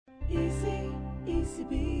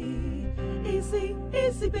ECB,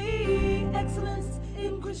 ECB, excellence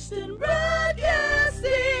in Christian broadcasting.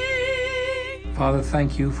 Father,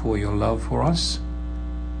 thank you for your love for us.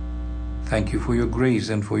 Thank you for your grace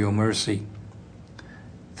and for your mercy.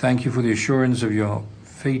 Thank you for the assurance of your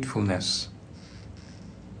faithfulness.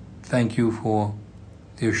 Thank you for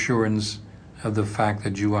the assurance of the fact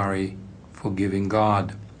that you are a forgiving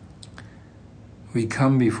God. We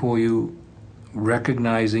come before you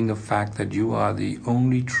recognizing the fact that you are the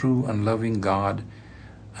only true and loving God,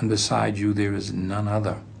 and beside you there is none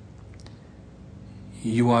other.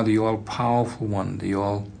 You are the all-powerful one, the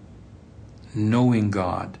all-knowing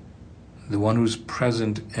God, the one who's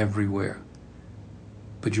present everywhere.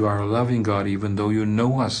 But you are a loving God, even though you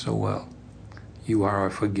know us so well. You are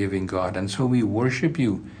a forgiving God. And so we worship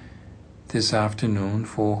you this afternoon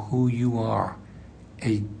for who you are,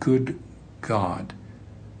 a good God,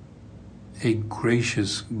 a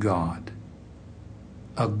gracious God,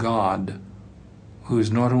 a God who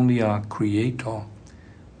is not only our Creator,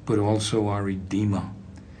 but also our Redeemer.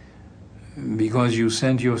 Because you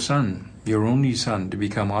sent your Son, your only Son, to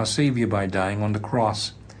become our Savior by dying on the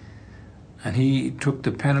cross. And he took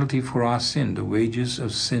the penalty for our sin. The wages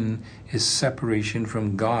of sin is separation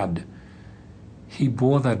from God. He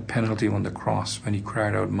bore that penalty on the cross when he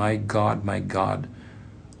cried out, my God,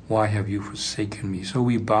 why have you forsaken me?" So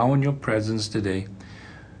we bow in your presence today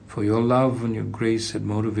for your love and your grace that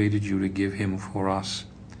motivated you to give him for us.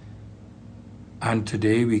 And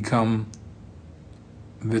today we come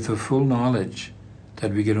with a full knowledge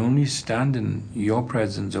that we can only stand in your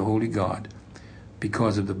presence, O Holy God,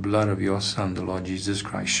 because of the blood of your Son, the Lord Jesus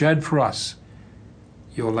Christ, shed for us,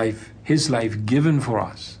 your life, his life given for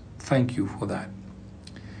us. Thank you for that.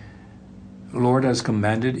 Lord, as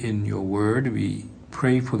commanded in your word, we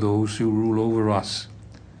pray for those who rule over us.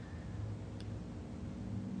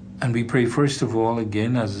 And we pray first of all,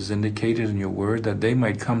 again, as is indicated in your word, that they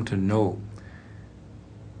might come to know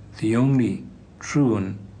the only true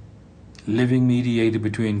and living mediator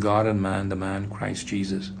between God and man, the man Christ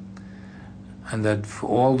Jesus. And that for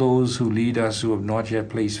all those who lead us who have not yet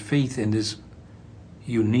placed faith in this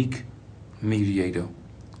unique mediator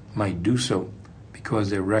might do so, because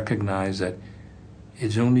they recognize that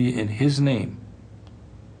it's only in his name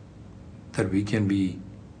that we can be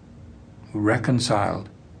reconciled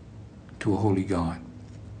to a holy God.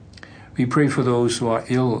 We pray for those who are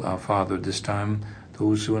ill, our Father, this time,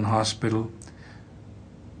 those who are in hospital.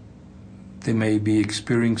 They may be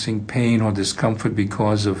experiencing pain or discomfort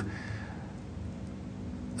because of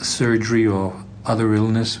surgery or other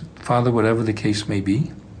illness. Father, whatever the case may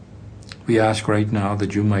be, we ask right now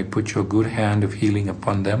that you might put your good hand of healing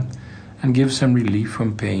upon them and give some relief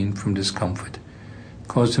from pain, from discomfort.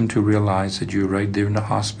 Cause them to realize that you're right there in the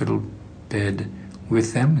hospital bed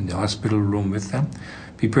with them, in the hospital room with them.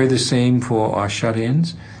 We pray the same for our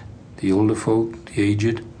shut-ins, the older folk, the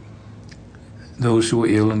aged, those who are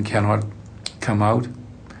ill and cannot come out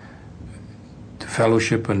to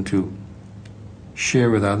fellowship and to share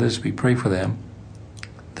with others. We pray for them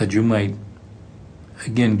that you might,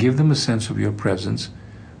 again, give them a sense of your presence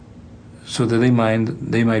so that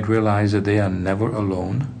they might realize that they are never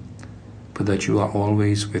alone, but that you are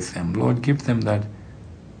always with them. Lord, give them that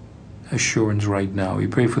assurance right now. We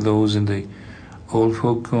pray for those in the old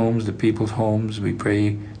folk homes, the people's homes. We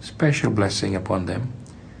pray special blessing upon them,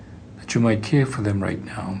 that you might care for them right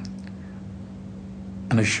now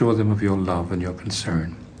and assure them of your love and your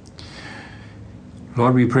concern.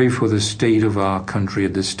 Lord, we pray for the state of our country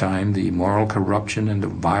at this time, the moral corruption and the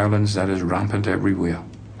violence that is rampant everywhere.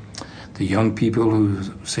 The young people who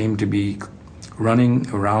seem to be running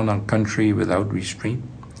around our country without restraint.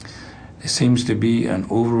 There seems to be an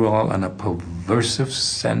overall and a perversive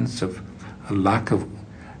sense of a lack of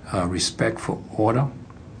respect for order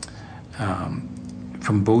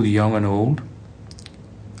from both young and old.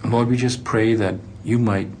 Lord, we just pray that you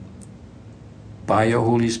might, by your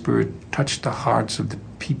Holy Spirit, touch the hearts of the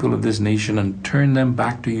people of this nation and turn them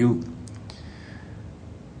back to you.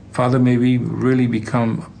 Father, may we really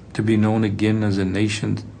become to be known again as a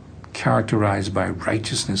nation characterized by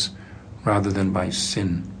righteousness rather than by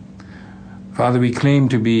sin. Father, we claim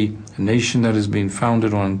to be a nation that has been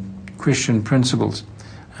founded on Christian principles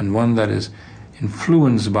and one that is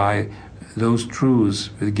influenced by those truths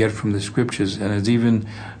we get from the Scriptures, and it's even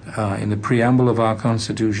in the preamble of our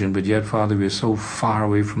Constitution, but yet, Father, we are so far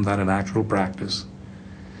away from that in actual practice.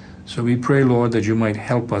 So we pray, Lord, that you might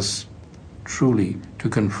help us truly to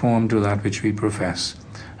conform to that which we profess.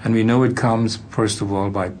 And we know it comes, first of all,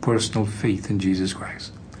 by personal faith in Jesus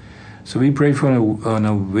Christ. So we pray for an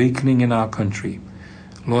awakening in our country.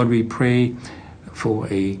 Lord, we pray for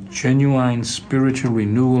a genuine spiritual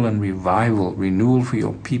renewal and renewal for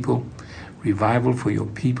your people, revival for your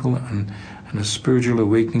people, and a spiritual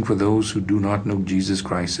awakening for those who do not know Jesus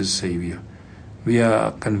Christ as Savior. We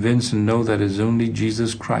are convinced and know that it is only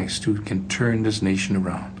Jesus Christ who can turn this nation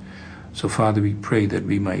around. So, Father, we pray that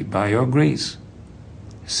we might, by your grace,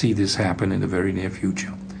 see this happen in the very near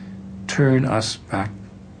future. Turn us back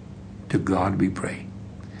to God, we pray.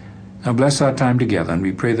 Now bless our time together, and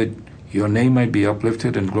we pray that your name might be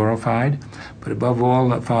uplifted and glorified, but above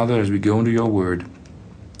all, Father, as we go into your word,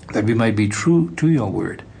 that we might be true to your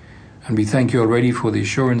word. And we thank you already for the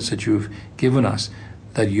assurance that you've given us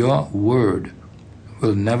that your word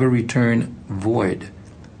will never return void,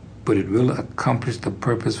 but it will accomplish the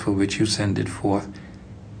purpose for which you send it forth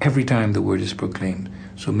every time the word is proclaimed.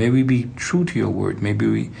 So may we be true to your word. May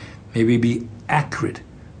we be accurate,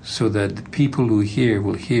 so that the people who hear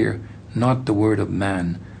will hear not the word of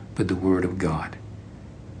man, but the word of God.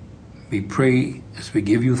 We pray as we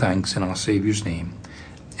give you thanks in our Savior's name.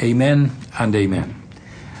 Amen and amen.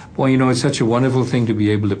 Well, you know, it's such a wonderful thing to be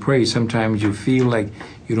able to pray. Sometimes you feel like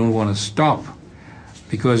you don't want to stop,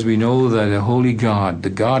 because we know that the holy God, the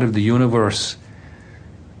God of the universe,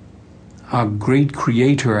 our great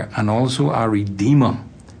creator and also our Redeemer,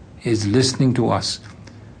 is listening to us.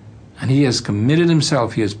 And he has committed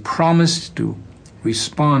himself, he has promised to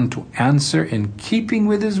respond, to answer in keeping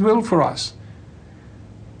with his will for us.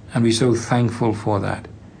 And we're so thankful for that.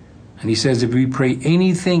 And he says if we pray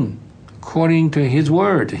anything according to his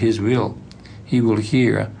word, his will, he will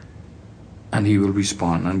hear and he will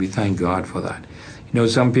respond. And we thank God for that. You know,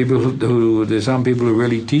 there's some people who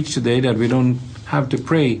really teach today that we don't have to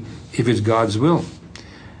pray if it's God's will.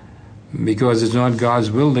 Because it's not God's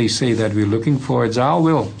will, they say, that we're looking for, it's our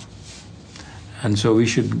will. And so we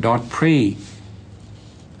should not pray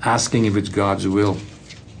asking if it's God's will,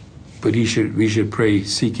 but we should pray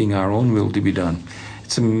seeking our own will to be done.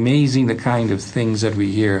 It's amazing the kind of things that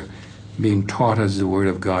we hear being taught as the Word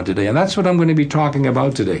of God today. And that's what I'm going to be talking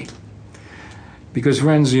about today. Because,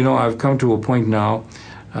 friends, you know, I've come to a point now,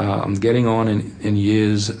 I'm getting on in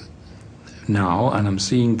years now, and I'm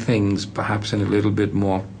seeing things perhaps in a little bit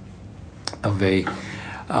more of a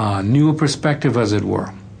newer perspective, as it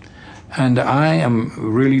were. And I am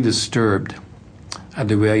really disturbed at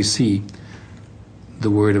the way I see the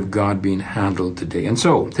Word of God being handled today. And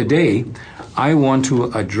so, today, I want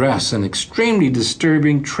to address an extremely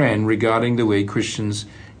disturbing trend regarding the way Christians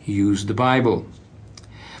use the Bible.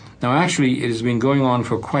 Now, actually, it has been going on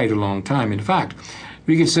for quite a long time. In fact,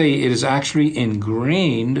 we could say it is actually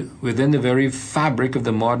ingrained within the very fabric of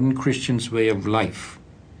the modern Christian's way of life.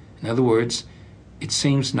 In other words, it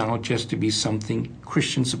seems now just to be something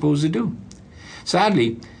Christians supposed to do.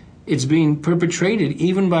 Sadly, it's being perpetrated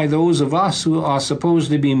even by those of us who are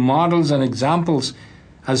supposed to be models and examples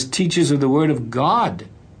as teachers of the Word of God.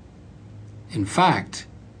 In fact,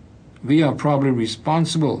 we are probably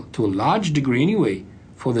responsible, to a large degree anyway,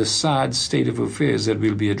 for the sad state of affairs that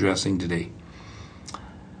we'll be addressing today.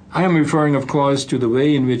 I am referring, of course, to the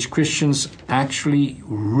way in which Christians actually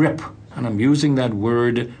rip, and I'm using that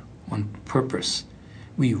word on purpose.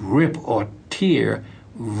 We rip or tear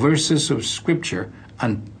verses of Scripture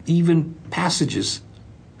and even passages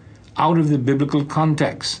out of the biblical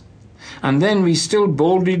context. And then we still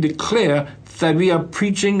boldly declare that we are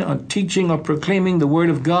preaching or teaching or proclaiming the Word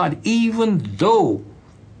of God, even though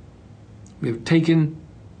we've taken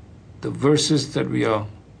the verses that we are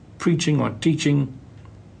preaching or teaching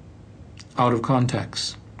out of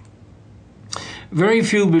context. Very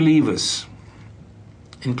few believers,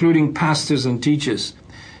 including pastors and teachers,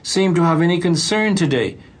 seem to have any concern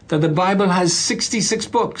today that the Bible has 66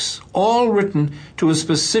 books, all written to a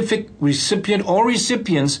specific recipient or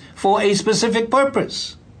recipients for a specific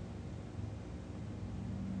purpose.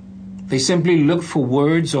 They simply look for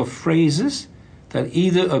words or phrases that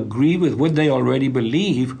either agree with what they already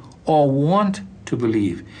believe or want to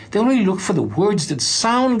believe. They only look for the words that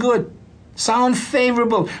sound good, sound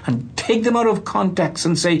favorable, and take them out of context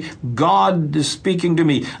and say, God is speaking to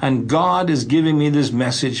me, and God is giving me this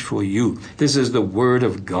message for you. This is the Word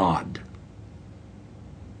of God.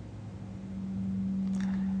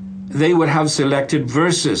 They would have selected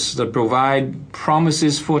verses that provide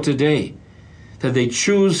promises for today, that they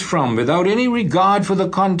choose from without any regard for the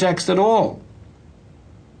context at all.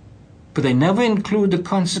 But they never include the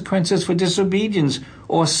consequences for disobedience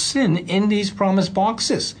or sin in these promise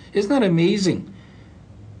boxes. Isn't that amazing?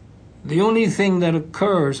 The only thing that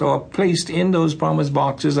occurs or placed in those promise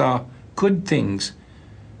boxes are good things,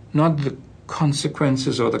 not the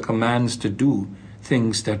consequences or the commands to do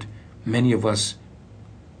things that many of us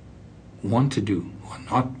want to do or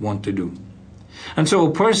not want to do. And so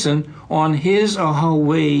a person on his or her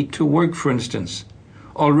way to work, for instance,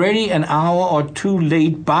 already an hour or two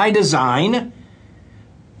late by design,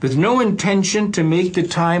 with no intention to make the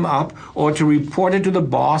time up or to report it to the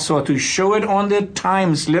boss or to show it on their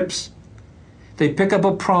time slips, they pick up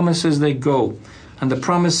a promise as they go. And the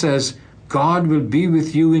promise says, God will be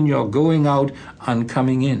with you in your going out and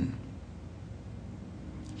coming in.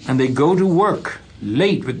 And they go to work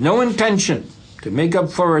late with no intention to make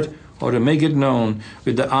up for it or to make it known,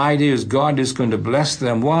 with the idea is God is going to bless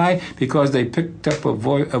them. Why? Because they picked up a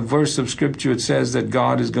verse of Scripture. It says that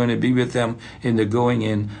God is going to be with them in the going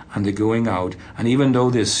in and the going out. And even though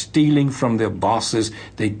they're stealing from their bosses,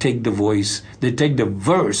 they take the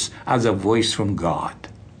verse as a voice from God.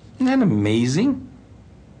 Isn't that amazing?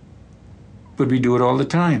 But we do it all the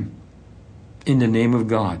time in the name of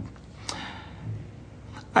God.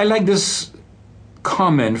 I like this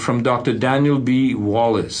comment from Dr. Daniel B.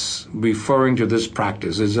 Wallace referring to this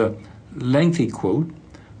practice. It's a lengthy quote,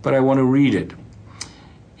 but I want to read it.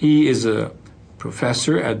 He is a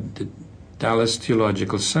professor at the Dallas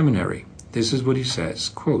Theological Seminary. This is what he says,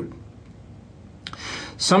 quote,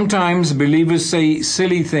 "Sometimes believers say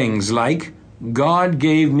silly things like, 'God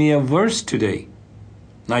gave me a verse today.'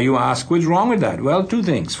 Now you ask, what's wrong with that? Well, two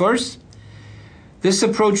things. First, this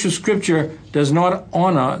approach to Scripture does not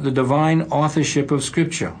honor the divine authorship of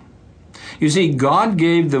Scripture. You see, God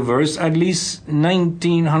gave the verse at least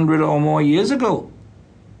 1900 or more years ago.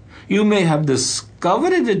 You may have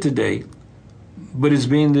discovered it today, but it's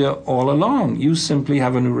been there all along. You simply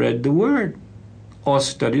haven't read the Word or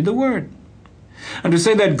studied the Word. And to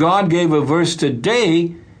say that God gave a verse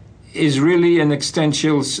today is really an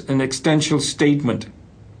existential statement.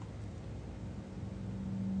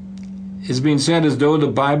 It's been said as though the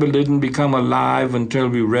Bible didn't become alive until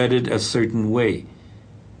we read it a certain way.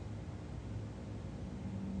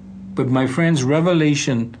 But my friends,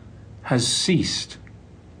 revelation has ceased.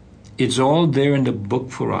 It's all there in the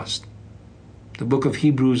book for us. The book of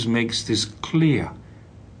Hebrews makes this clear.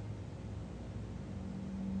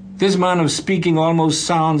 This manner of speaking almost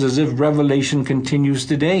sounds as if revelation continues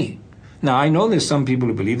today. Now, I know there's some people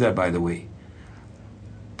who believe that, by the way.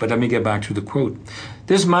 But let me get back to the quote.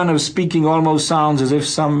 This manner of speaking almost sounds as if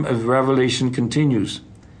some of revelation continues.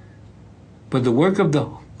 But the work of the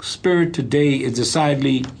Spirit today is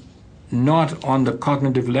decidedly not on the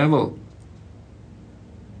cognitive level.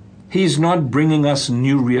 He's not bringing us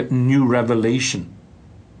new revelation.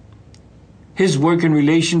 His work in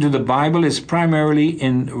relation to the Bible is primarily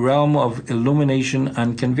in the realm of illumination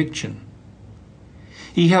and conviction.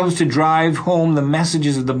 He helps to drive home the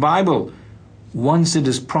messages of the Bible once it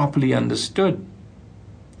is properly understood.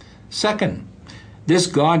 Second, this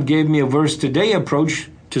God gave me a verse today approach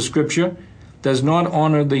to Scripture does not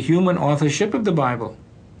honor the human authorship of the Bible.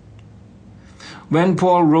 When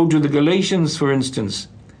Paul wrote to the Galatians, for instance,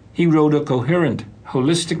 he wrote a coherent,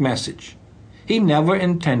 holistic message. He never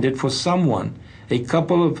intended for someone a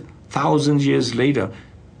couple of thousands years later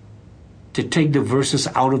to take the verses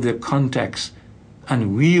out of their context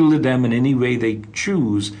and wield them in any way they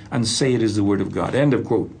choose and say it is the Word of God. End of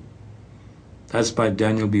quote. That's by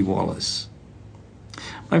Daniel B. Wallace.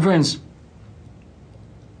 My friends,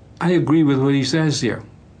 I agree with what he says here.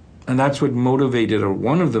 And that's what motivated, or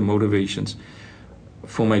one of the motivations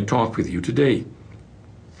for my talk with you today.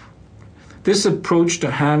 This approach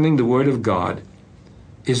to handling the Word of God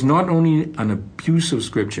is not only an abuse of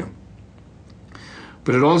Scripture,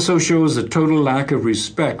 but it also shows a total lack of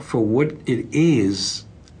respect for what it is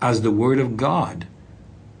as the Word of God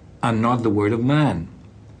and not the Word of man.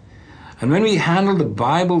 And when we handle the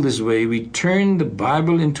Bible this way, we turn the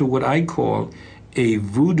Bible into what I call a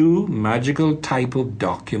voodoo magical type of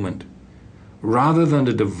document, rather than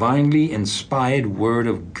the divinely inspired Word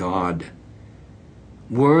of God.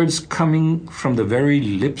 Words coming from the very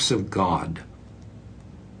lips of God.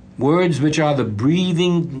 Words which are the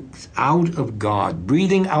breathing out of God,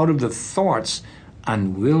 breathing out of the thoughts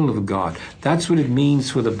and will of God. That's what it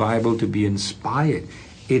means for the Bible to be inspired.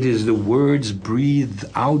 It is the words breathed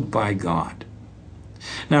out by God.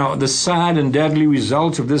 Now, the sad and deadly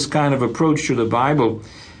result of this kind of approach to the Bible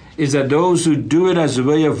is that those who do it as a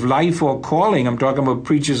way of life or calling, I'm talking about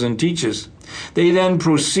preachers and teachers, they then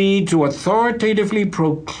proceed to authoritatively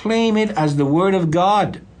proclaim it as the Word of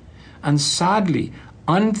God. And sadly,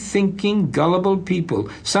 unthinking, gullible people,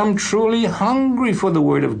 some truly hungry for the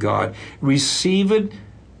Word of God, receive it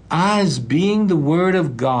as being the Word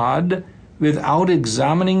of God without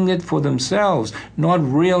examining it for themselves, not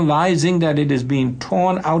realizing that it is being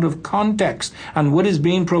torn out of context, and what is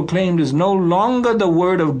being proclaimed is no longer the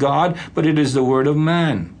Word of God, but it is the Word of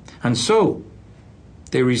man. And so,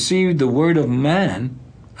 They receive the word of man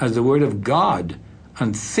as the word of God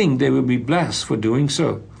and think they will be blessed for doing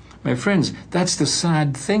so. My friends, that's the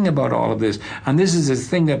sad thing about all of this. And this is the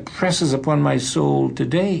thing that presses upon my soul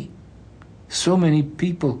today. So many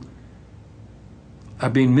people are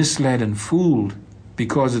being misled and fooled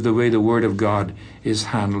because of the way the Word of God is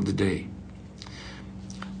handled today.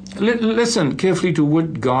 Listen carefully to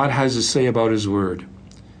what God has to say about His Word.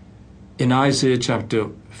 In Isaiah chapter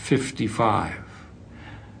 55.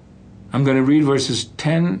 I'm going to read verses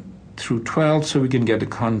 10 through 12 so we can get the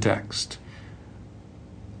context.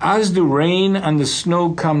 As the rain and the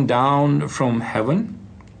snow come down from heaven,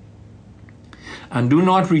 and do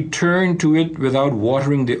not return to it without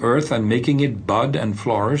watering the earth and making it bud and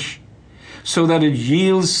flourish, so that it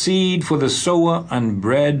yields seed for the sower and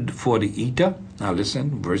bread for the eater. Now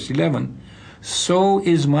listen, verse 11. So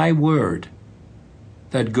is my word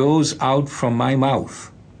that goes out from my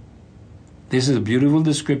mouth. This is a beautiful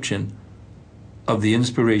description of the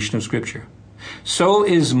inspiration of Scripture. So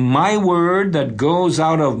is my word that goes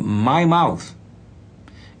out of my mouth.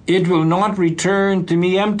 It will not return to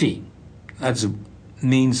me empty. That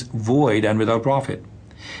means void and without profit.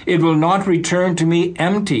 It will not return to me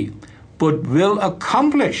empty, but will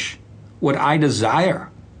accomplish what I desire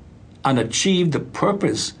and achieve the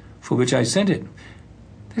purpose for which I sent it.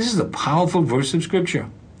 This is a powerful verse of Scripture,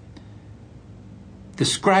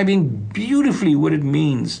 describing beautifully what it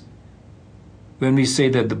means when we say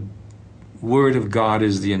that the Word of God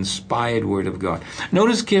is the inspired Word of God.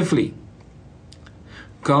 Notice carefully,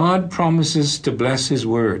 God promises to bless His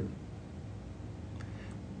Word.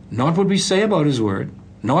 Not what we say about His Word,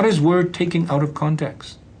 not His Word taken out of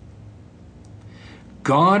context.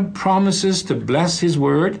 God promises to bless His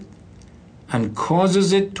Word and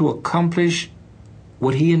causes it to accomplish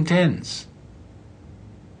what He intends.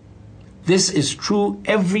 This is true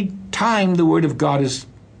every time the Word of God is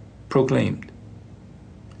proclaimed.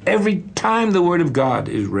 Every time the Word of God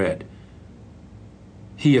is read,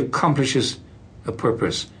 He accomplishes a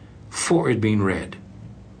purpose for it being read,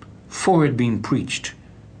 for it being preached,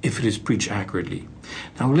 if it is preached accurately.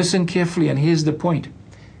 Now listen carefully, and here's the point.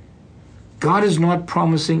 God is not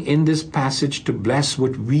promising in this passage to bless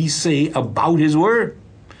what we say about His Word.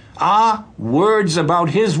 Our words about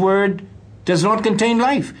His Word does not contain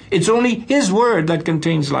life. It's only His Word that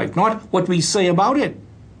contains life, not what we say about it.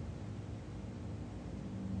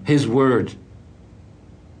 His Word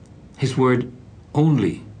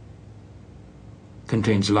only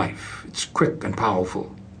contains life. It's quick and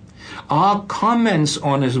powerful. Our comments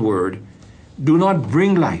on His Word do not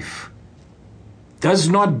bring life, does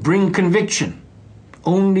not bring conviction.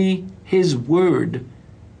 Only His Word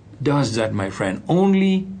does that, my friend.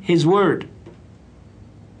 Only His Word.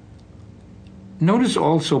 Notice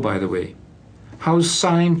also, by the way, how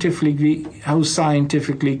scientifically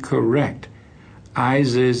correct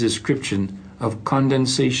Isaiah's description of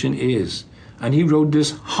condensation is. And he wrote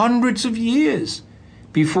this hundreds of years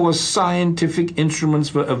before scientific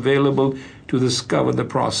instruments were available to discover the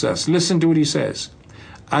process. Listen to what he says.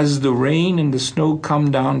 As the rain and the snow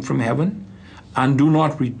come down from heaven and do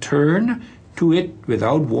not return to it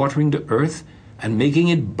without watering the earth and making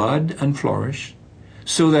it bud and flourish,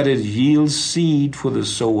 so that it yields seed for the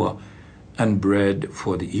sower and bread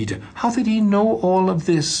for the eater. How did he know all of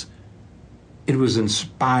this? It was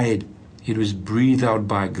inspired. It was breathed out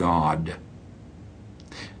by God.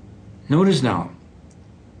 Notice now,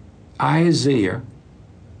 Isaiah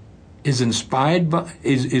is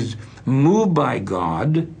moved by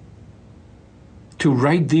God to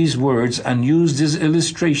write these words and use this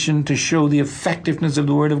illustration to show the effectiveness of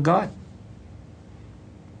the Word of God.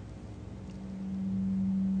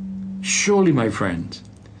 Surely, my friends,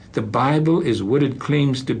 the Bible is what it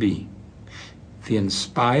claims to be: the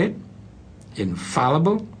inspired,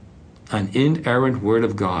 infallible, and inerrant Word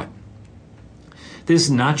of God. This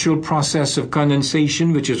natural process of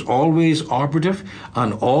condensation, which is always operative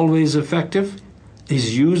and always effective,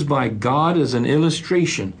 is used by God as an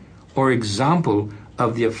illustration or example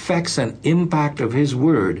of the effects and impact of His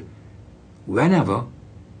Word whenever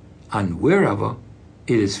and wherever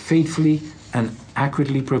it is faithfully and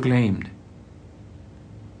accurately proclaimed.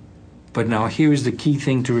 But now here is the key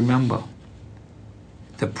thing to remember.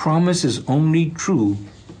 The promise is only true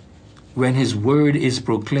when His Word is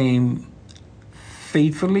proclaimed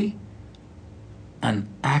faithfully and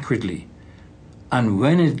accurately. And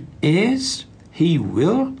when it is, He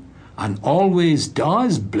will and always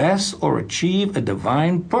does bless or achieve a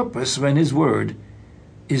divine purpose when His Word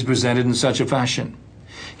is presented in such a fashion.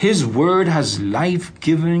 His Word has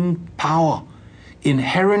life-giving power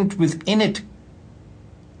inherent within it,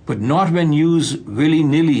 but not when used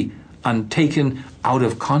willy-nilly and taken out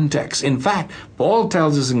of context. In fact, Paul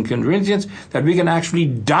tells us in Corinthians that we can actually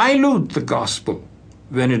dilute the gospel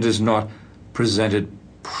when it is not presented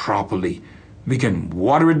properly. We can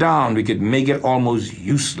water it down. We could make it almost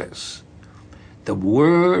useless. The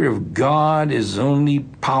Word of God is only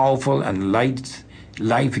powerful and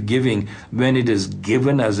life-giving when it is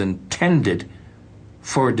given as intended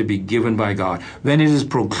for it to be given by God. When it is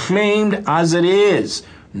proclaimed as it is,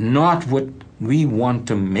 not what we want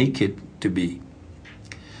to make it to be.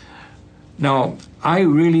 Now, I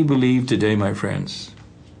really believe today, my friends,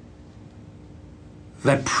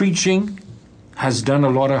 that preaching has done a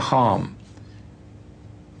lot of harm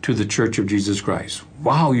to the Church of Jesus Christ.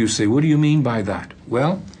 Wow, you say, what do you mean by that?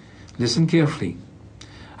 Well, listen carefully.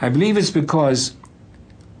 I believe it's because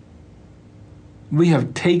we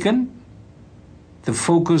have taken the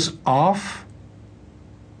focus off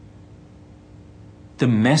the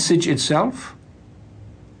message itself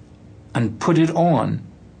and put it on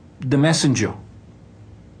the messenger.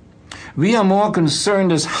 We are more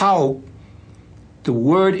concerned as how the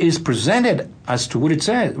word is presented as to what it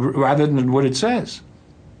says, rather than what it says.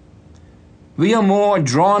 We are more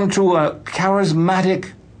drawn to a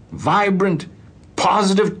charismatic, vibrant,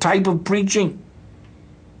 positive type of preaching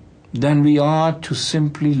than we are to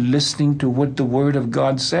simply listening to what the Word of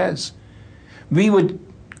God says. We would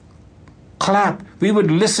clap, we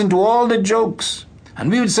would listen to all the jokes,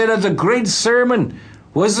 and we would say that's a great sermon.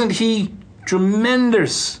 Wasn't he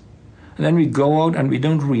tremendous? And then we go out and we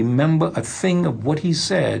don't remember a thing of what he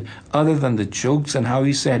said other than the jokes and how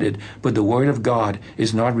he said it. But the Word of God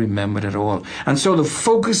is not remembered at all. And so the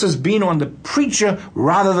focus has been on the preacher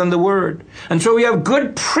rather than the Word. And so we have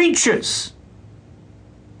good preachers,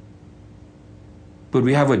 but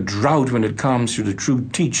we have a drought when it comes to the true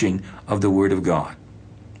teaching of the Word of God.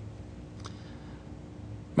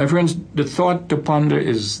 My friends, the thought to ponder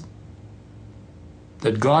is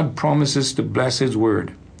that God promises to bless His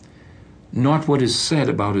Word. Not what is said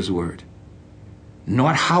about His Word,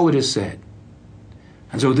 not how it is said.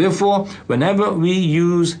 And so therefore, whenever we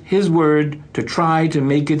use His Word to try to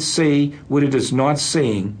make it say what it is not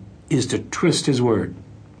saying, is to twist His Word.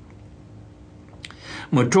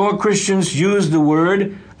 Mature Christians use the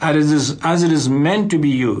Word as it is meant to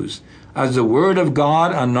be used, as the Word of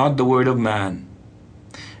God and not the Word of man.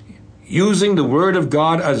 Using the Word of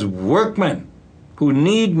God as workmen who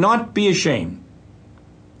need not be ashamed.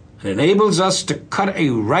 It enables us to cut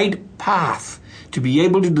a right path, to be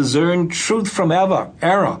able to discern truth from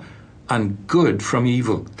error and good from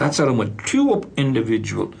evil. That's how a mature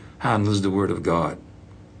individual handles the Word of God.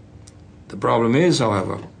 The problem is,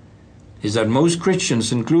 however, is that most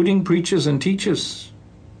Christians, including preachers and teachers,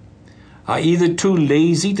 are either too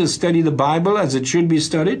lazy to study the Bible as it should be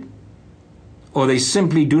studied, or they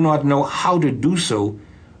simply do not know how to do so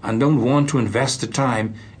and don't want to invest the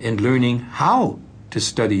time in learning how to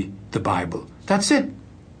study the Bible. That's it.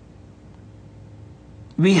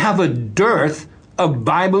 We have a dearth of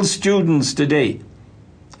Bible students today,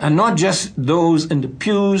 and not just those in the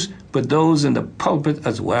pews, but those in the pulpit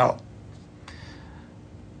as well.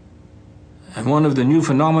 And one of the new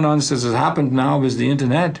phenomena that has happened now is the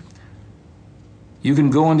internet. You can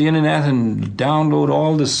go on the internet and download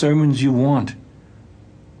all the sermons you want,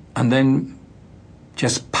 and then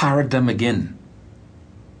just parrot them again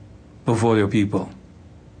before your people.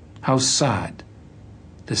 How sad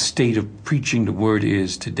the state of preaching the Word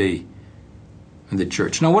is today in the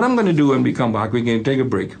church. Now, what I'm going to do when we come back, we're going to take a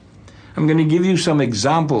break. I'm going to give you some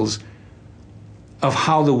examples of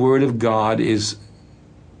how the Word of God is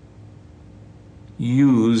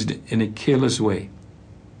used in a careless way.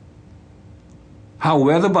 How,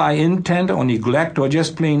 whether by intent or neglect or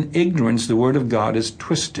just plain ignorance, the Word of God is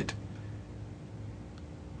twisted.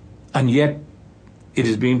 And yet, it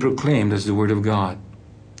is being proclaimed as the Word of God.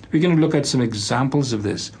 We're going to look at some examples of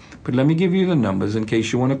this. But let me give you the numbers in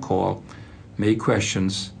case you want to call, make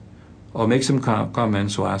questions, or make some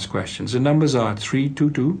comments or ask questions. The numbers are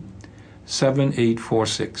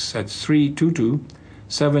 322-7846. That's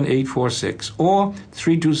 322-7846. Or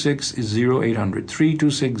 326-0800.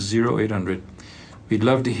 326-0800. We'd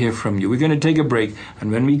love to hear from you. We're going to take a break.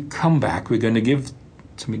 And when we come back, we're going to give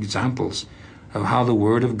some examples of how the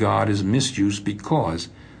Word of God is misused because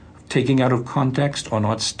of taking out of context or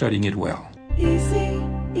not studying it well. Easy,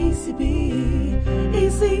 easy be,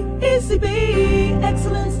 easy, easy be,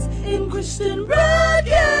 excellence in Christian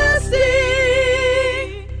broadcasting.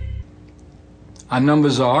 Our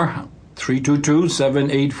numbers are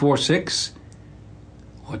 322-7846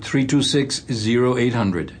 or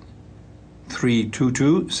 326-0800.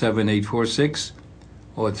 322-7846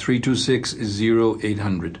 or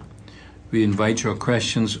 326-0800. We invite your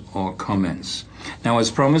questions or comments. Now, as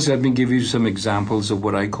promised, let me give you some examples of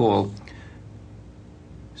what I call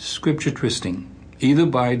scripture twisting, either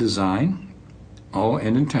by design or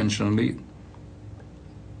unintentionally,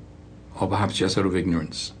 or perhaps just out of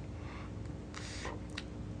ignorance.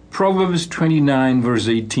 Proverbs 29, verse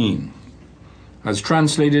 18, as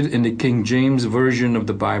translated in the King James Version of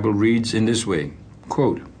the Bible, reads in this way,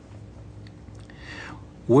 quote,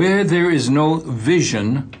 "Where there is no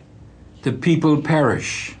vision, the people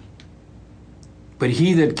perish. But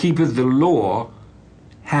he that keepeth the law,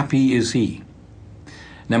 happy is he."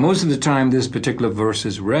 Now, most of the time this particular verse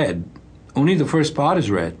is read, only the first part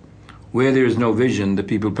is read. Where there is no vision, the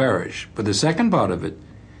people perish. But the second part of it,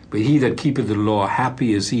 but he that keepeth the law,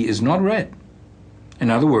 happy is he, is not read.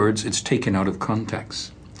 In other words, it's taken out of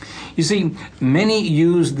context. You see, many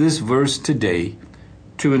use this verse today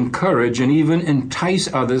to encourage and even entice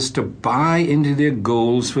others to buy into their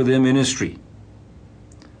goals for their ministry.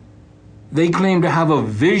 They claim to have a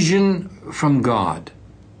vision from God,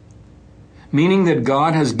 meaning that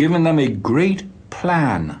God has given them a great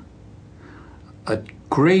plan, a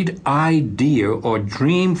great idea or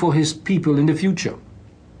dream for his people in the future.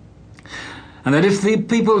 And that if the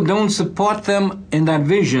people don't support them in that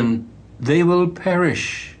vision, they will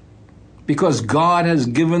perish, because God has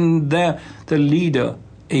given the leader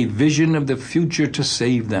a vision of the future to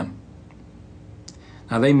save them.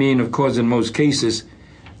 Now, they mean, of course, in most cases,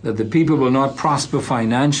 that the people will not prosper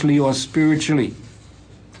financially or spiritually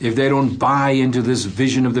if they don't buy into this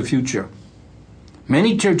vision of the future.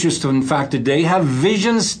 Many churches, in fact, today have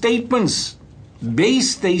vision statements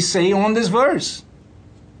based, they say, on this verse.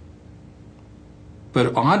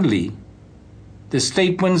 But oddly, the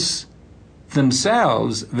statements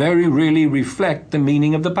themselves very rarely reflect the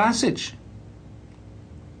meaning of the passage.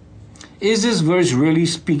 Is this verse really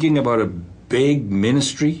speaking about a big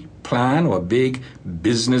ministry plan or a big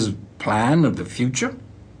business plan of the future?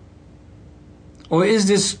 Or is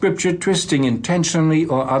this scripture twisting intentionally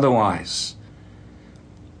or otherwise?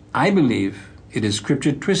 I believe it is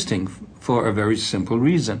scripture twisting for a very simple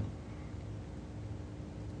reason.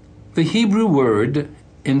 The Hebrew word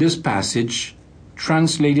in this passage,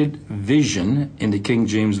 translated vision in the King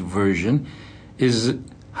James Version, is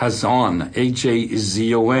hazon,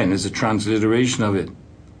 H-A-Z-O-N, is a transliteration of it.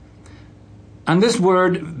 And this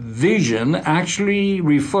word vision actually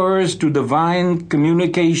refers to divine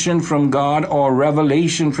communication from God or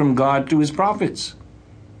revelation from God to his prophets.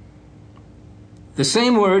 The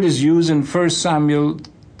same word is used in 1 Samuel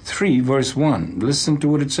 3, verse 1. Listen to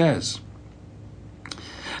what it says.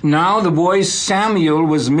 "Now the boy Samuel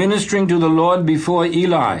was ministering to the Lord before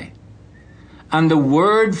Eli, and the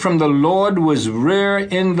word from the Lord was rare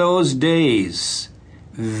in those days."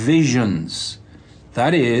 Visions,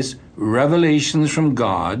 that is, revelations from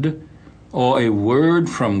God or a word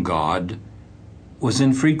from God, was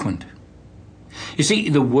infrequent. You see,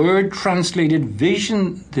 the word translated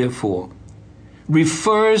vision, therefore,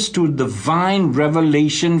 refers to divine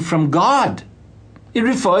revelation from God. It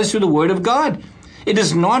refers to the Word of God. It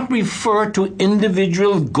does not refer to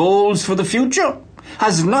individual goals for the future.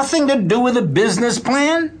 Has nothing to do with a business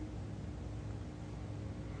plan.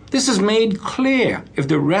 This is made clear if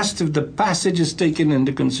the rest of the passage is taken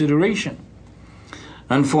into consideration.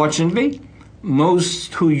 Unfortunately,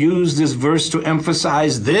 most who use this verse to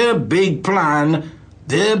emphasize their big plan,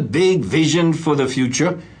 their big vision for the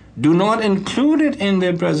future, do not include it in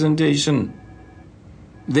their presentation.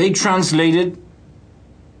 They translate it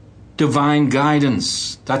divine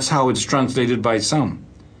guidance. That's how it's translated by some.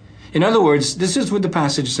 In other words, this is what the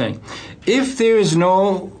passage is saying. If there is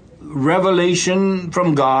no revelation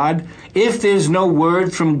from God, if there's no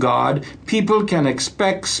word from God, people can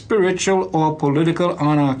expect spiritual or political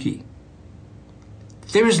anarchy.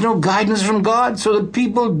 There is no guidance from God, so the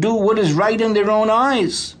people do what is right in their own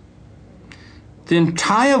eyes. The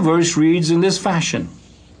entire verse reads in this fashion: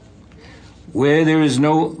 "Where there is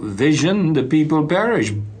no vision, the people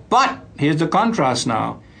perish. But," here's the contrast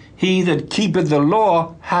now, "he that keepeth the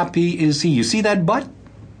law, happy is he." You see that but?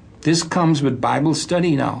 This comes with Bible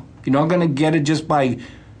study now. You're not going to get it just by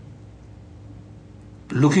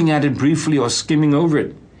looking at it briefly or skimming over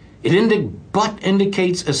it. But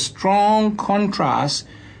indicates a strong contrast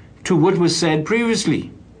to what was said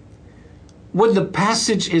previously. What the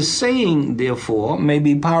passage is saying, therefore, may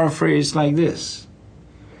be paraphrased like this: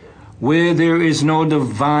 "Where there is no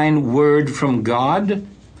divine word from God,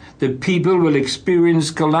 the people will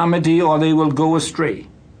experience calamity or they will go astray.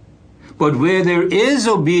 But where there is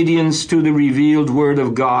obedience to the revealed word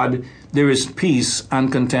of God, there is peace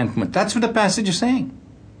and contentment." That's what the passage is saying.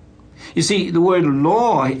 You see, the word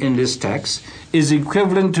law in this text is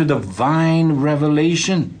equivalent to divine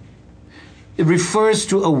revelation. It refers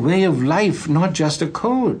to a way of life, not just a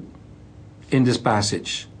code in this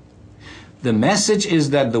passage. The message is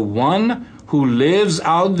that the one who lives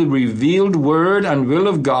out the revealed word and will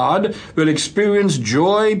of God will experience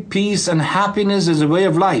joy, peace, and happiness as a way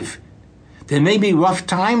of life. There may be rough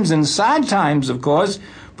times and sad times, of course,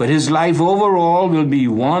 but his life overall will be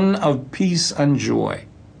one of peace and joy.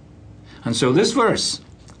 And so this verse,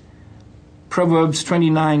 Proverbs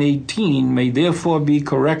 29:18, may therefore be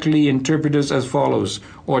correctly interpreted as follows,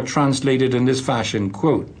 or translated in this fashion,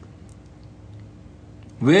 quote,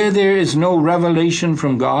 "Where there is no revelation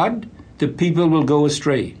from God, the people will go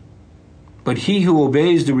astray. But he who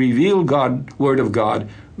obeys the revealed word of God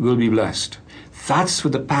will be blessed." That's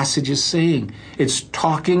what the passage is saying. It's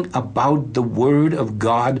talking about the word of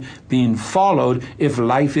God being followed if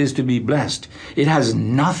life is to be blessed. It has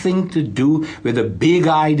nothing to do with a big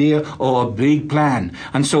idea or a big plan.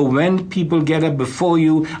 And so when people get up before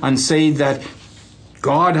you and say that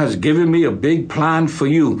God has given me a big plan for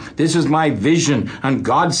you. This is my vision. And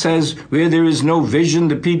God says, where there is no vision,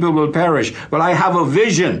 the people will perish. Well, I have a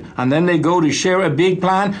vision. And then they go to share a big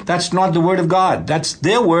plan. That's not the word of God. That's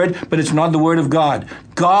their word, but it's not the word of God.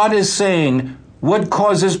 God is saying what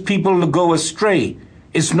causes people to go astray.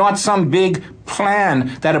 It's not some big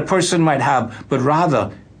plan that a person might have, but rather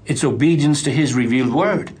it's obedience to his revealed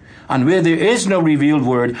word. And where there is no revealed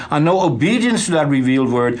word and no obedience to that revealed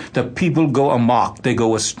word, the people go amok. They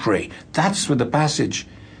go astray. That's what the passage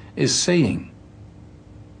is saying.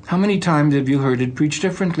 How many times have you heard it preached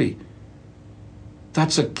differently?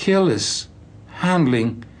 That's a careless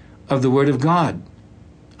handling of the word of God.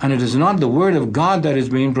 And it is not the word of God that is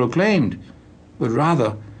being proclaimed, but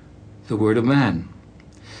rather the word of man.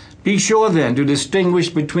 Be sure then to distinguish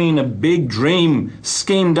between a big dream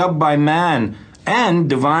schemed up by man and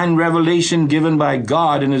divine revelation given by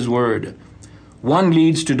God in his word. One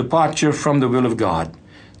leads to departure from the will of God.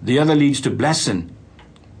 The other leads to blessing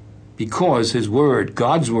because his word,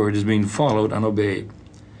 God's word, is being followed and obeyed.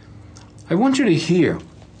 I want you to hear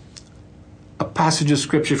a passage of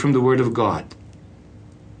scripture from the word of God,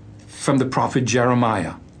 from the prophet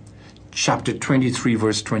Jeremiah, chapter 23,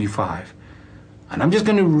 verse 25. And I'm just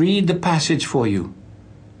going to read the passage for you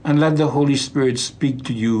and let the Holy Spirit speak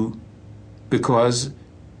to you, because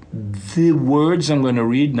the words I'm going to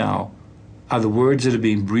read now are the words that are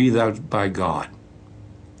being breathed out by God.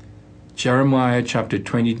 Jeremiah chapter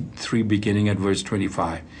 23, beginning at verse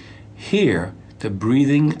 25. Hear the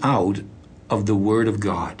breathing out of the word of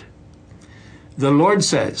God. The Lord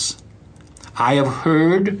says, I have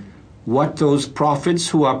heard what those prophets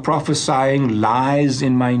who are prophesying lies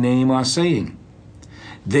in my name are saying.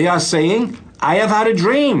 They are saying, I have had a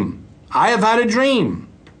dream. I have had a dream.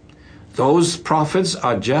 Those prophets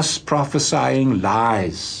are just prophesying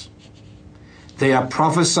lies. They are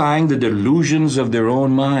prophesying the delusions of their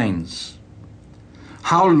own minds.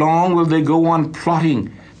 How long will they go on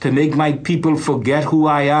plotting to make my people forget who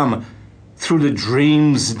I am through the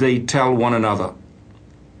dreams they tell one another?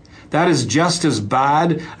 That is just as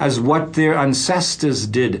bad as what their ancestors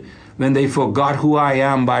did when they forgot who I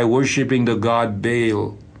am by worshiping the god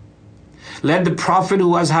Baal. Let the prophet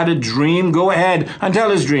who has had a dream go ahead and tell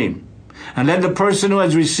his dream. And let the person who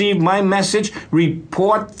has received my message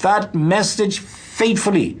report that message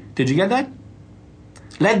faithfully. Did you get that?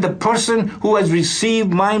 Let the person who has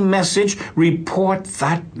received my message report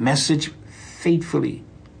that message faithfully.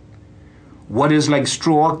 What is like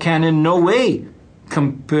straw can in no way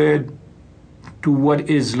compared to what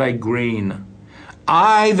is like grain.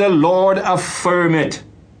 I, the Lord, affirm it.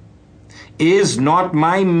 Is not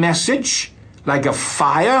my message like a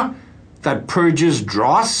fire that purges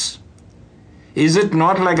dross? Is it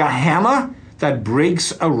not like a hammer that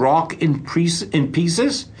breaks a rock in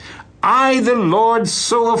pieces? I, the Lord,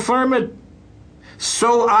 so affirm it.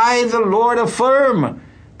 So I, the Lord, affirm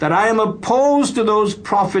that I am opposed to those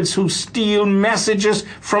prophets who steal messages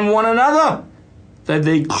from one another that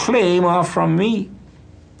they claim are from me.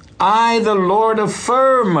 I, the Lord,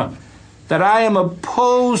 affirm that I am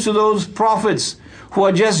opposed to those prophets who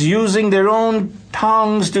are just using their own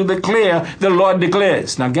tongues to declare the Lord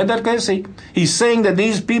declares. Now get that, guys? See, he's saying that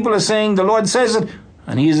these people are saying the Lord says it,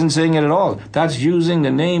 and he isn't saying it at all. That's using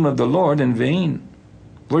the name of the Lord in vain.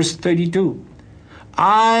 Verse 32.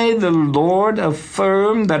 I, the Lord,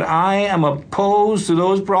 affirm that I am opposed to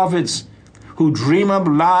those prophets who dream up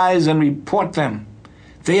lies and report them.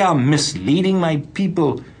 They are misleading my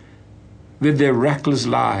people with their reckless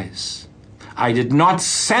lies. I did not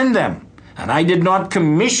send them, and I did not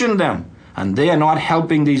commission them, and they are not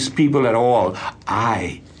helping these people at all.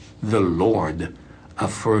 I, the Lord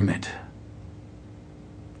affirm it.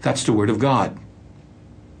 That's the word of God.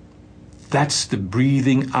 That's the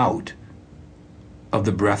breathing out of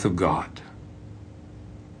the breath of God.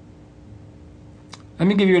 Let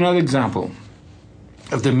me give you another example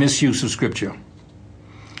of the misuse of Scripture.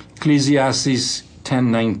 Ecclesiastes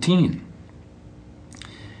 10:19.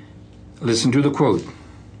 Listen to the quote.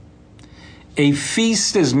 A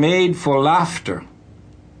feast is made for laughter,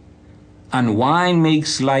 and wine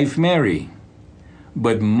makes life merry,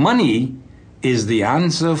 but money is the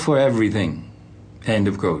answer for everything. End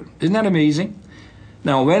of quote. Isn't that amazing?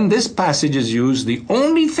 Now, when this passage is used, the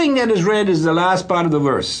only thing that is read is the last part of the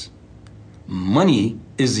verse. Money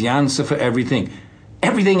is the answer for everything.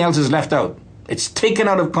 Everything else is left out. It's taken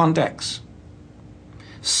out of context.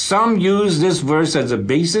 Some use this verse as a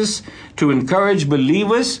basis to encourage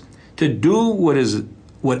believers to do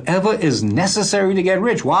whatever is necessary to get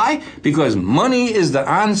rich. Why? Because money is the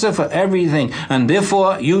answer for everything, and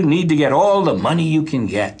therefore you need to get all the money you can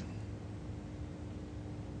get.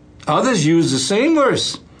 Others use the same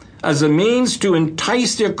verse as a means to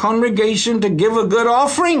entice their congregation to give a good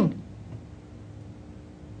offering.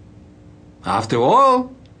 After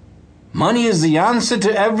all, money is the answer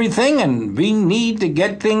to everything, and we need to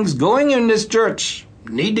get things going in this church.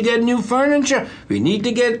 We need to get new furniture. We need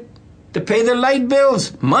to pay the light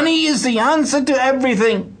bills. Money is the answer to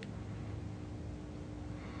everything.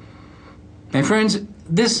 My friends,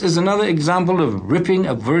 this is another example of ripping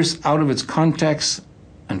a verse out of its context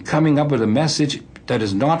and coming up with a message that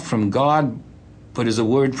is not from God, but is a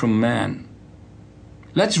word from man.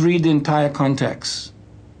 Let's read the entire context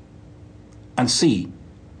and see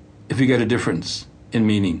if we get a difference in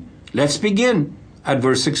meaning. Let's begin at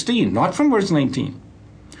verse 16, not from verse 19.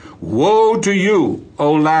 Woe to you,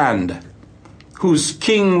 O land, whose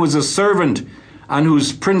king was a servant, and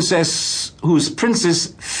whose princes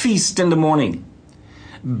feast in the morning.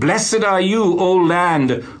 Blessed are you, O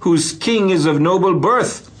land, whose king is of noble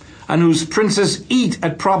birth, and whose princes eat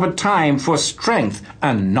at proper time for strength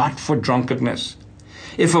and not for drunkenness.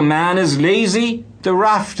 If a man is lazy, the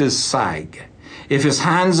rafters sag. If his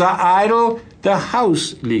hands are idle, the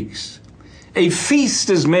house leaks. A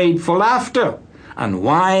feast is made for laughter, and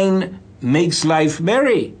wine makes life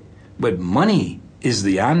merry, but money is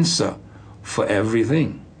the answer for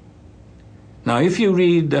everything. Now, if you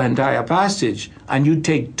read the entire passage and you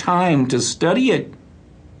take time to study it,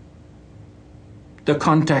 the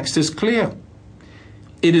context is clear.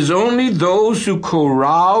 It is only those who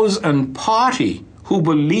carouse and party who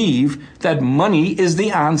believe that money is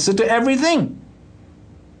the answer to everything.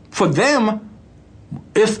 For them,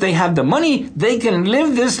 if they have the money, they can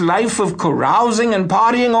live this life of carousing and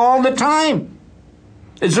partying all the time.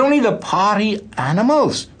 It's only the party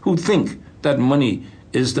animals who think that money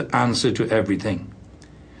is the answer to everything.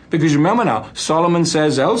 Because remember now, Solomon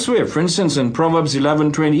says elsewhere, for instance, in Proverbs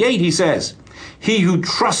 11:28, he says, he who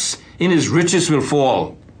trusts in his riches will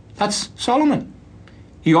fall. That's Solomon.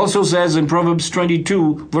 He also says in Proverbs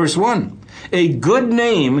 22, verse 1, a good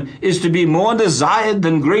name is to be more desired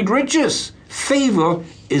than great riches. Favor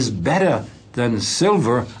is better than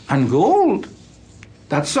silver and gold.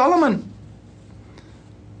 That's Solomon.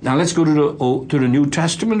 Now let's go to the New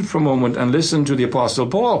Testament for a moment and listen to the Apostle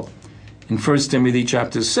Paul in 1 Timothy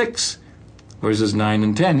chapter 6, verses 9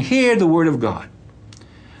 and 10. Hear the word of God.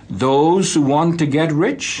 Those who want to get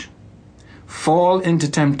rich fall into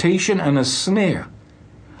temptation and a snare,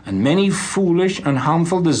 and many foolish and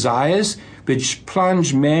harmful desires which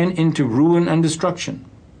plunge men into ruin and destruction.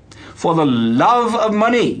 For the love of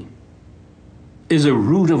money is a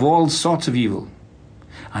root of all sorts of evil,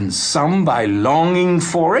 and some, by longing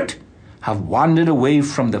for it, have wandered away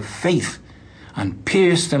from the faith and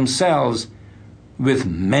pierced themselves with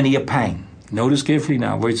many a pang. Notice carefully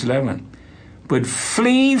now, verse 11. But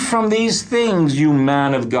flee from these things, you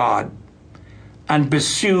man of God, and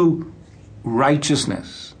pursue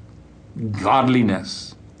righteousness,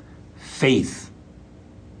 godliness, faith,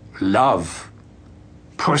 love,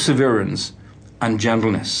 perseverance, and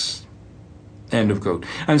gentleness. End of quote.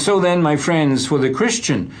 And so then, my friends, for the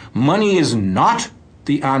Christian, money is not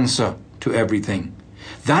the answer to everything.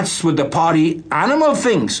 That's what the party animal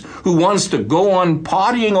thinks, who wants to go on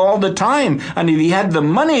partying all the time. And if he had the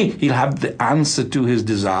money, he'll have the answer to his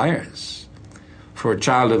desires. For a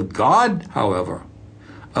child of God, however,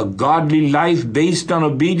 a godly life based on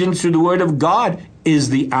obedience to the word of God is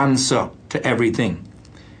the answer to everything.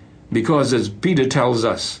 Because as Peter tells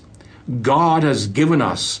us, God has given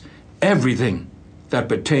us everything that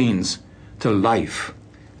pertains to life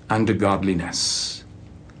and to godliness.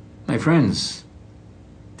 My friends,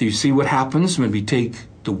 do you see what happens when we take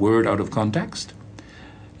the word out of context?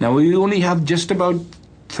 Now, we only have just about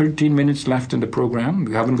 13 minutes left in the program.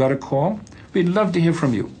 We haven't got a call. We'd love to hear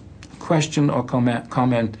from you. Question or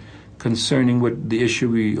comment concerning what the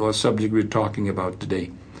issue or subject we're talking about today.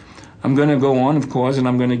 I'm going to go on, of course, and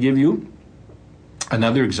I'm going to give you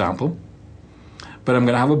another example. But I'm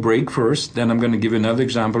going to have a break first. Then I'm going to give you another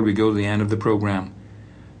example. We go to the end of the program.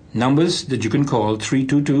 Numbers that you can call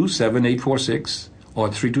 322-7846 or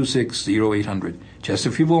 326-0800. Just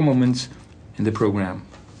a few more moments in the program.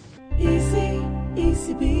 Easy,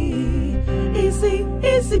 easy be, easy,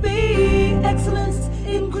 easy be, excellence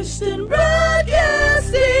in Christian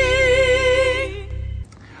broadcasting.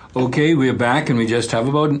 Okay, we're back and we just have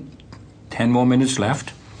about 10 more minutes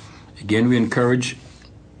left. Again, we encourage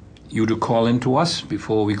you to call in to us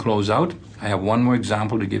before we close out. I have one more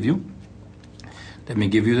example to give you. Let me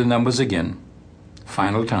give you the numbers again.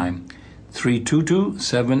 Final time.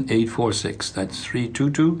 322-7846. That's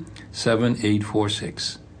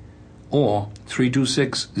 322-7846. Or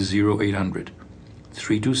 326-0800.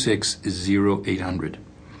 326-0800.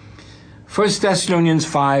 1 Thessalonians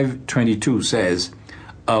 5:22 says,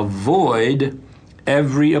 avoid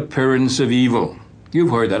every appearance of evil.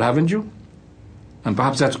 You've heard that, haven't you? And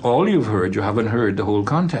perhaps that's all you've heard. You haven't heard the whole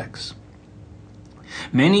context.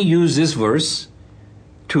 Many use this verse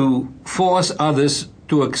to force others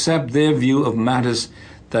to accept their view of matters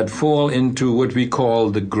that fall into what we call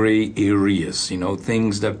the gray areas,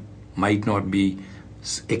 things that might not be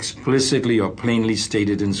explicitly or plainly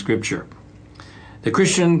stated in Scripture. The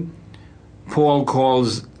Christian Paul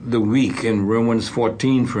calls the weak in Romans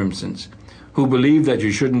 14, for instance, who believe that you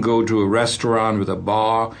shouldn't go to a restaurant with a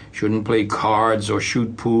bar, shouldn't play cards or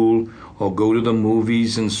shoot pool or go to the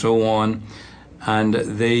movies and so on. And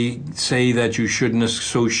they say that you shouldn't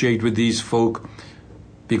associate with these folk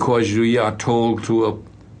because we are told to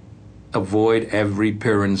avoid every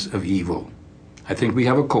appearance of evil. I think we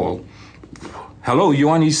have a call. Hello, you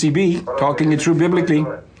on ECB, talking it through biblically.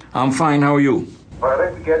 I'm fine, how are you? Well, I'd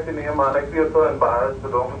like to get your name, and I feel so embarrassed to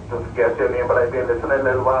don't get your name, but I've been listening a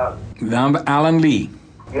little while. I'm Alan Lee.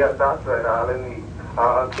 Yes, that's right, Alan Lee.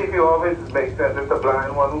 Chief, you always make sense. It's a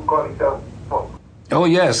blind one who calls himself. Oh,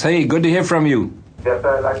 yes. Hey, good to hear from you. Yes,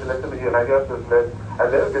 I'd like to listen to you, and I just was a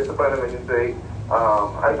little disappointed when you say,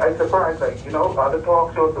 I'm surprised, other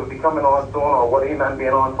talk shows will be coming on soon, or what ain't not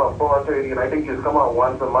being on from 4:30, and I think you come out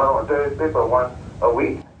once a month on Thursday or once a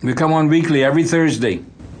week. We come on weekly, every Thursday.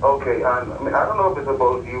 Okay, and I don't know if it's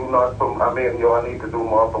about you not you all need to do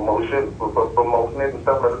more promotion for promoting it and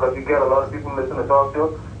stuff like that, because you get a lot of people listen to talk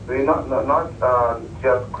shows. So you're not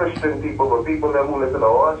just Christian people, but people that who listen to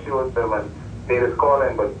all shows them and they just call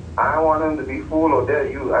in. But I don't want them to be fooled or dare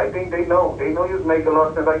you. I think they know you make a lot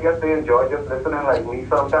of sense. I guess they enjoy just listening like me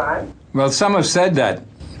sometimes. Well, some have said that.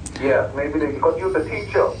 Yes, maybe because you're the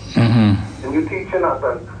teacher. Mm-hmm. And you're teaching us,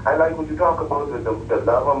 and I like what you talk about with the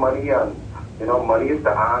love of money, and money is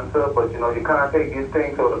the answer, but you can't take these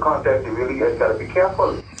things out of context. You really got to be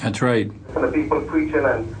careful. That's right. And the people preaching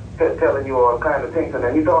and telling you all kind of things, and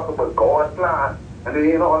then you talk about God's plan, and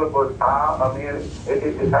then all about I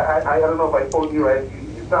don't know if I told you right.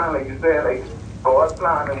 You sound like you said like God's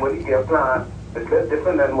plan and what He gave plan is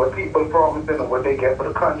different than what people promising and what they get for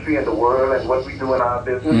the country and the world and what we do in our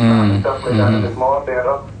business and stuff like that. And it's more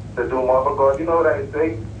better to do more for God. You know what I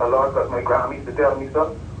say a lot, because my grandma used to tell me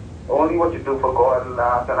so. Only what you do for God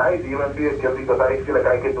lasts, and I even feel guilty because I feel like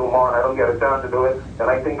I could do more and I don't get a chance to do it. And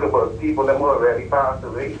I think about people that who already passed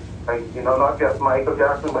away, like, not just Michael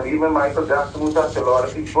Jackson, but even Michael Jackson who touched a lot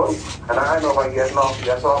of people. And I know if I get off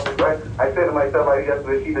it, right? I say to myself, I just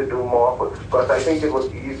wish he to do more, but I think it was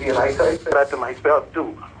easy, and I say that to myself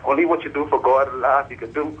too. Only what you do for God lasts. You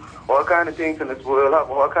can do all kind of things in this world, have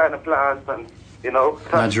all kind of plans, and touch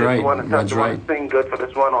That's this right. one and touch That's one, right. sing good for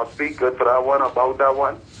this one or speak good for that one, about that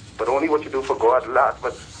one. But only what you do for God lasts.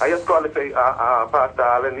 But I just call to say, Pastor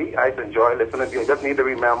Alan Lee, I enjoy listening to you. You just need to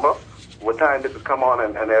remember what time this has come on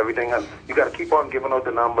and everything. And you got to keep on giving out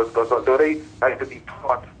the numbers, because although they like to be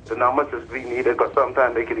taught, the numbers is really needed, because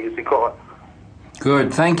sometimes they can easily call.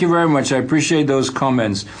 Good. Thank you very much. I appreciate those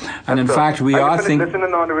comments. And in fact, we are thinking...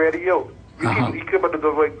 listening on the radio. You keep up the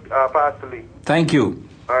good work, Pastor Lee. Thank you.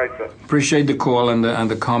 All right, sir. Appreciate the call and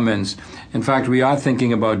the comments. In fact, we are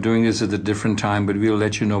thinking about doing this at a different time, but we'll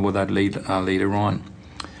let you know about that later on.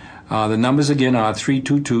 The numbers again are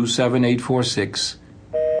 322-7846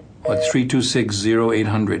 or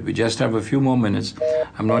 326-0800. We just have a few more minutes.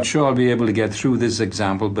 I'm not sure I'll be able to get through this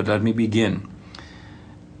example, but let me begin.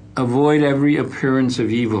 Avoid every appearance of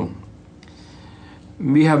evil.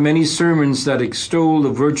 We have many sermons that extol the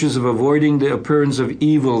virtues of avoiding the appearance of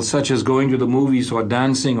evil, such as going to the movies or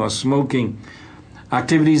dancing or smoking.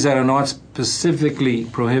 activities that are not specifically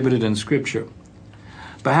prohibited in Scripture.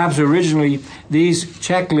 Perhaps originally, these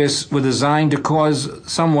checklists were designed to cause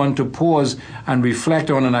someone to pause and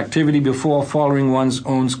reflect on an activity before following one's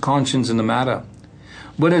own conscience in the matter.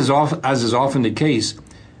 But as is often the case,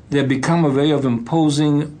 they have become a way of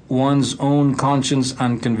imposing one's own conscience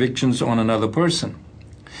and convictions on another person.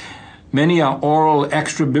 Many are oral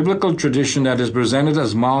extra-biblical tradition that is presented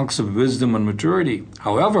as marks of wisdom and maturity.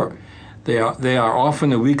 However, they are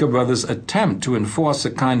often a weaker brother's attempt to enforce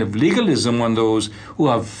a kind of legalism on those who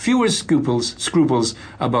have fewer scruples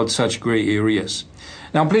about such gray areas.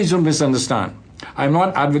 Now, please don't misunderstand. I'm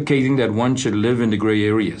not advocating that one should live in the gray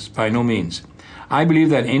areas, by no means. I believe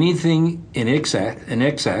that anything in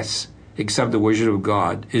excess, except the worship of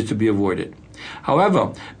God, is to be avoided.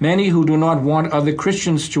 However, many who do not want other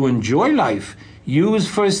Christians to enjoy life use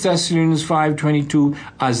 1 Thessalonians 5:22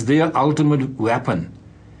 as their ultimate weapon.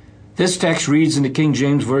 This text reads in the King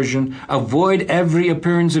James Version, "Avoid every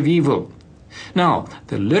appearance of evil." Now,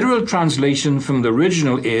 the literal translation from the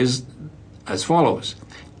original is as follows: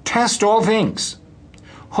 "Test all things,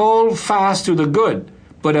 hold fast to the good,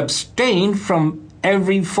 but abstain from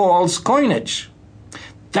every false coinage."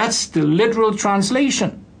 That's the literal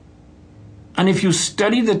translation. And if you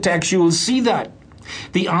study the text, you will see that.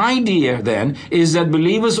 The idea, then, is that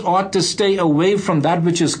believers ought to stay away from that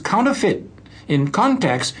which is counterfeit. In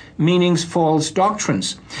context, meanings false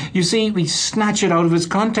doctrines. You see, we snatch it out of its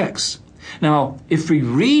context. Now, if we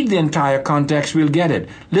read the entire context, we'll get it.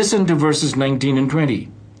 Listen to verses 19 and 20.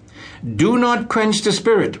 "Do not quench the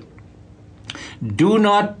spirit. Do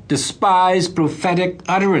not despise prophetic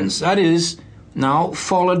utterance." That is now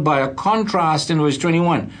followed by a contrast in verse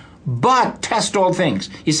 21. "But test all things."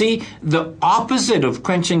 You see, the opposite of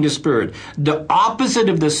quenching the spirit, the opposite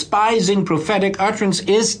of despising prophetic utterance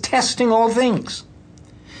is testing all things.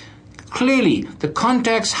 Clearly, the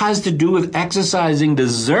context has to do with exercising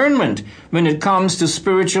discernment when it comes to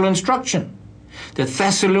spiritual instruction. The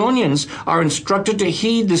Thessalonians are instructed to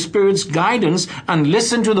heed the Spirit's guidance and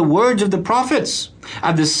listen to the words of the prophets.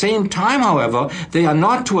 At the same time, however, they are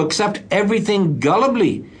not to accept everything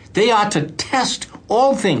gullibly. They are to test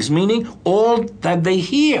all things, meaning all that they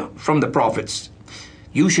hear from the prophets.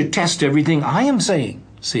 You should test everything I am saying,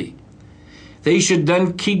 see. They should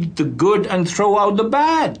then keep the good and throw out the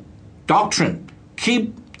bad. Doctrine.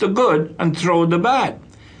 Keep the good and throw the bad.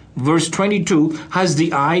 Verse 22 has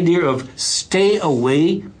the idea of stay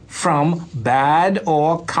away from bad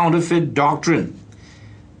or counterfeit doctrine.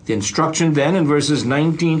 The instruction then in verses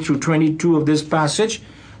 19 through 22 of this passage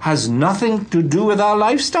has nothing to do with our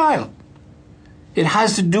lifestyle. It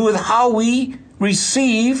has to do with how we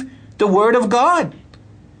receive the Word of God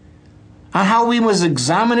and how we must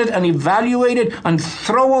examine it and evaluate it and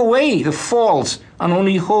throw away the false and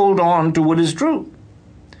only hold on to what is true.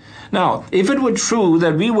 Now, if it were true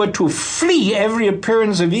that we were to flee every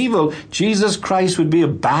appearance of evil, Jesus Christ would be a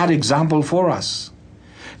bad example for us.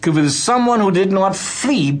 Because if there's someone who did not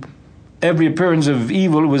flee every appearance of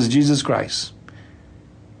evil, it was Jesus Christ.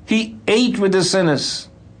 He ate with the sinners,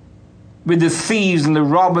 with the thieves and the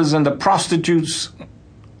robbers and the prostitutes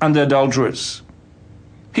and the adulterers.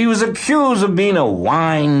 He was accused of being a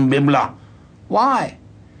wine bibbler. Why?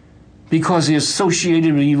 Because he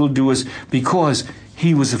associated with evildoers, because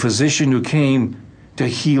he was a physician who came to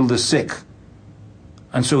heal the sick.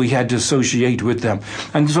 And so he had to associate with them.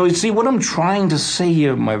 And so you see what I'm trying to say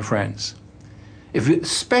here, my friends.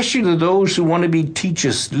 Especially to those who want to be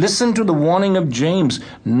teachers, listen to the warning of James.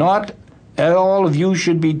 Not all of you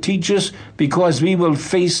should be teachers, because we will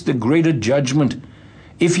face the greater judgment.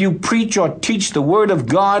 If you preach or teach the word of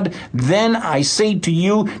God, then I say to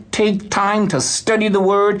you, take time to study the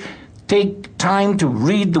word, take time to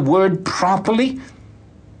read the word properly.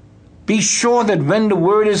 Be sure that when the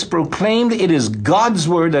word is proclaimed, it is God's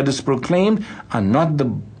word that is proclaimed and not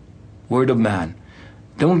the word of man.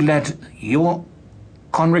 Don't let your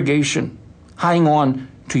congregation hang on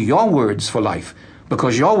to your words for life,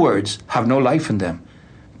 because your words have no life in them.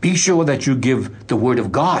 Be sure that you give the word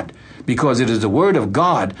of God, because it is the word of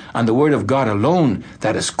God and the word of God alone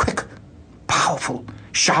that is quick, powerful,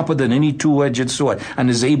 sharper than any two-edged sword, and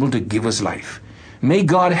is able to give us life. May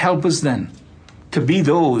God help us then to be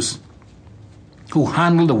those who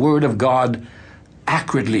handle the word of God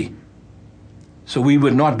accurately, so we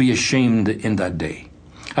would not be ashamed in that day.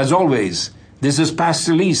 As always, this is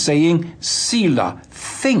Pastor Lee saying, Selah,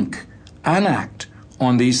 think and act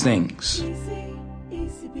on these things.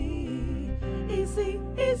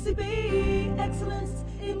 Easy, be excellence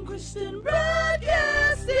in Christian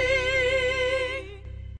broadcasting.